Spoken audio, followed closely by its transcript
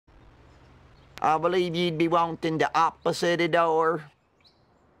I believe you'd be wanting the opposite door.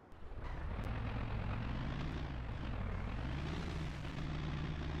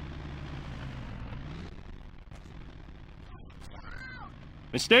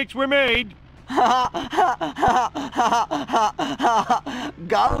 Mistakes were made.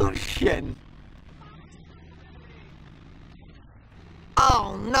 Goshen.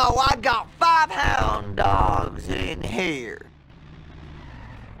 Oh no, I got 5 hound dogs in here.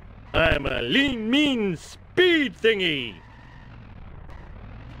 I'm a lean, mean speed thingy.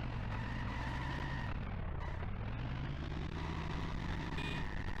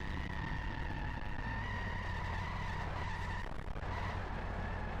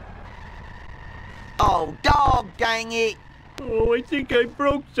 Oh, dog dang it. Oh, I think I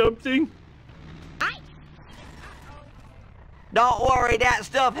broke something. Don't worry, that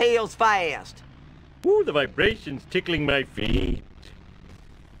stuff heals fast. Ooh, the vibration's tickling my feet.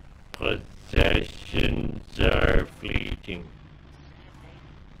 Possessions are fleeting.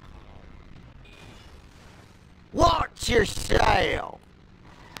 Watch yourself.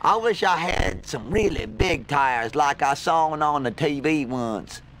 I wish I had some really big tires like I saw on the TV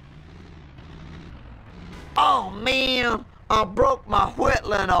once. Oh man, I broke my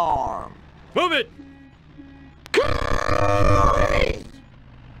whittling arm. Move it!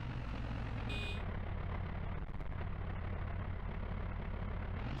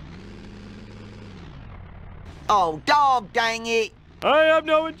 Oh, dog dang it. I have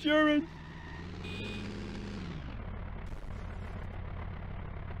no insurance.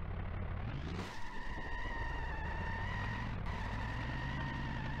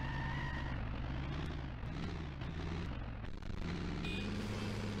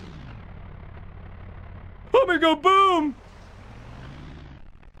 I'm gonna go boom!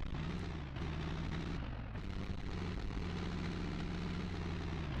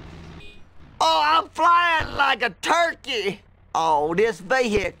 Oh, I'm flying like a turkey. Oh, this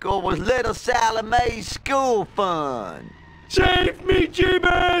vehicle was little Sally Mae's school fund. Save me,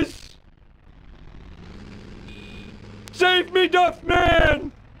 Jeebus! Save me,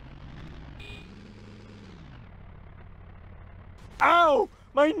 Duffman! Ow!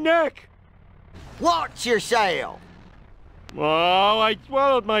 My neck! Watch yourself. Oh, I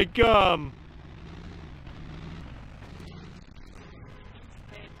swallowed my gum.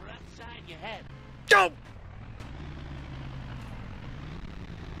 Paper upside your head. Go!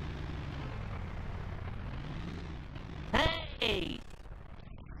 Hey!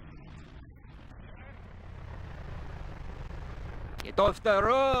 Get off the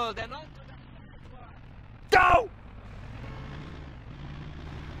road and onto the Go!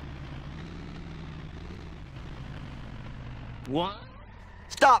 What?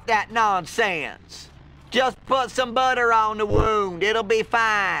 Stop that nonsense. Just put some butter on the wound. It'll be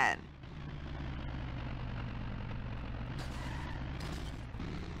fine.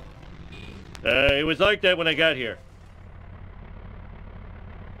 It was like that when I got here.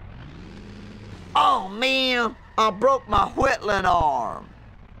 Oh man, I broke my whittling arm.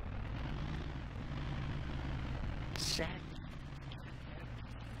 Sad.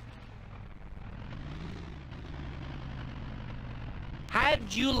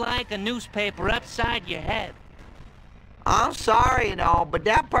 How'd you like a newspaper upside your head? I'm sorry and all, but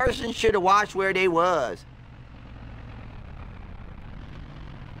that person should have watched where they was.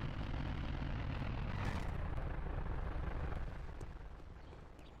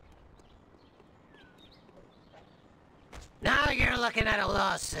 Now you're looking at a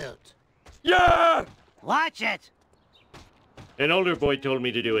lawsuit. Yeah! Watch it! An older boy told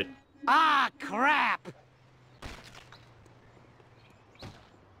me to do it. Ah, crap!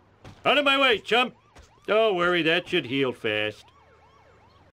 Out of my way, chump! Don't worry, that should heal fast.